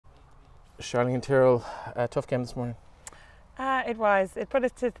Charlene Tyrrell, tough game this morning. It was. It put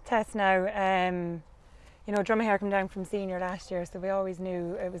us to the test now. You know, Dromahair came down from senior last year, so we always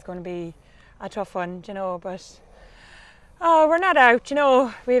knew it was going to be a tough one, you know, but we're not out, you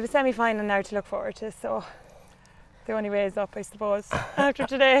know. We have a semi-final now to look forward to, so the only way is up, I suppose, after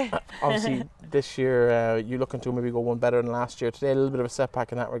today. Obviously, this year you're looking to maybe go one better than last year. Today, a little bit of a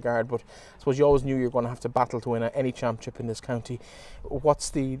setback in that regard, but I suppose you always knew you were going to have to battle to win any championship in this county.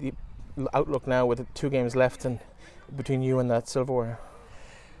 What's the outlook now with the 2 games left and between you and that silverware?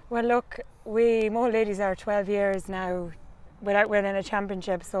 Well, look, we Mohill ladies are 12 years now without winning a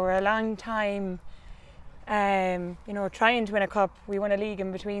championship, so we're a long time. You know, trying to win a cup. We won a league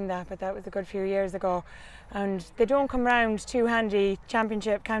in between that, but that was a good few years ago. And they don't come round too handy,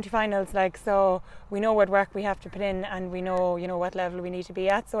 championship, county finals, like, so we know what work we have to put in, and we know, you know, what level we need to be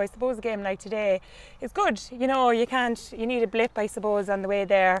at. So I suppose a game like today is good. You know, you need a blip, I suppose, on the way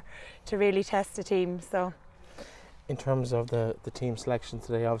there to really test the team. So. In terms of the team selection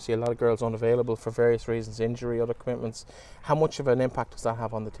today, obviously a lot of girls unavailable for various reasons, injury, other commitments. How much of an impact does that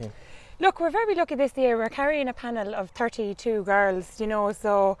have on the team? Look, we're very lucky this year. We're carrying a panel of 32 girls, you know,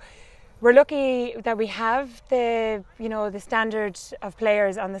 so we're lucky that we have the, you know, the standard of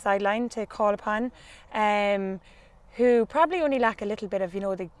players on the sideline to call upon, who probably only lack a little bit of, you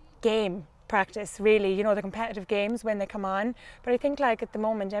know, the game practice, really, you know, the competitive games when they come on. But I think, like, at the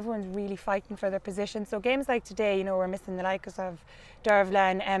moment everyone's really fighting for their position, so games like today, you know, we're missing the likes of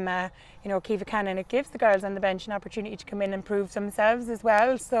Dervla and Emma, you know, Kiva Cannon. It gives the girls on the bench an opportunity to come in and prove themselves as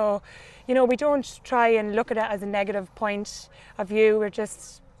well. So, you know, we don't try and look at it as a negative point of view. We're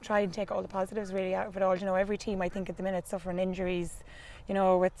just trying to take all the positives really out of it all. You know, every team I think at the minute suffering injuries, you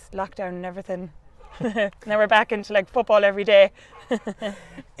know, with lockdown and everything. Now we're back into like football every day.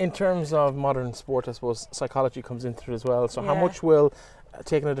 In terms of modern sport, I suppose psychology comes into it as well. So how much will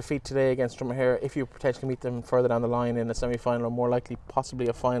taking a defeat today against Dromahair, if you potentially meet them further down the line in a semi-final, or more likely possibly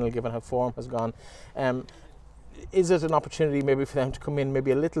a final given how form has gone, is it an opportunity maybe for them to come in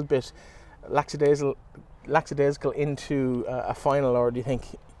maybe a little bit lackadaisical into a final, or do you think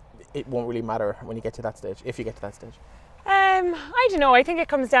it won't really matter when you get to that stage, if you get to that stage? I don't know. I think it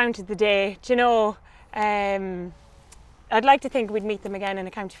comes down to the day. Do you know, I'd like to think we'd meet them again in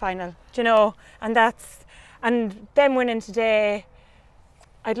a county final. Do you know, and them winning today,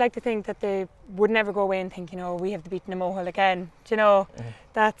 I'd like to think that they would never go away and think, you know, we have to beat Mohill again. Do you know,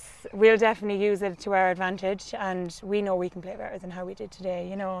 we'll definitely use it to our advantage, and we know we can play better than how we did today.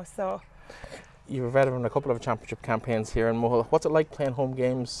 You know, so. You're a veteran in a couple of championship campaigns here in Mohill. What's it like playing home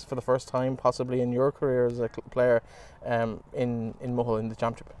games for the first time, possibly in your career as a player in Mohill in the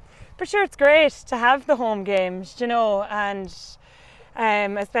championship? For sure, it's great to have the home games, you know, and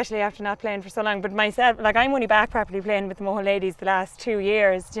especially after not playing for so long. But myself, like, I'm only back properly playing with the Mohill ladies the last 2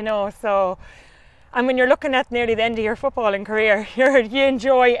 years, you know, so. And when you're looking at nearly the end of your footballing career, you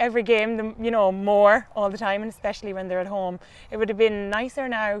enjoy every game, you know, more all the time, and especially when they're at home. It would have been nicer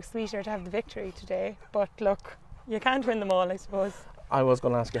now, sweeter to have the victory today, but look, you can't win them all, I suppose. I was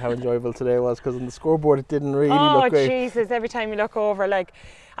going to ask you how enjoyable today was, because on the scoreboard it didn't really look great. Oh Jesus, every time you look over, like,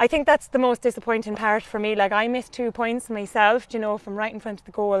 I think that's the most disappointing part for me. Like, I missed 2 points myself, you know, from right in front of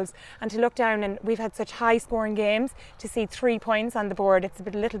the goals, and to look down, and we've had such high scoring games, to see 3 points on the board, it's a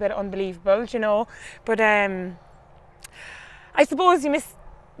little bit unbelievable, you know. But I suppose you miss,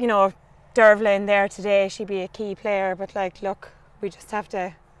 you know, Dervla in there today. She'd be a key player, but like, look, we just have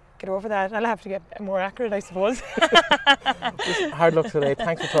to get over that. I'll have to get more accurate, I suppose. Hard luck today.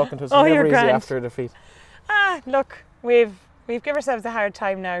 Thanks for talking to us. Oh, it's never you're easy grand. after a defeat. Look, we've given ourselves a hard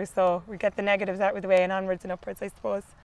time now, so we get the negatives out of the way and onwards and upwards, I suppose.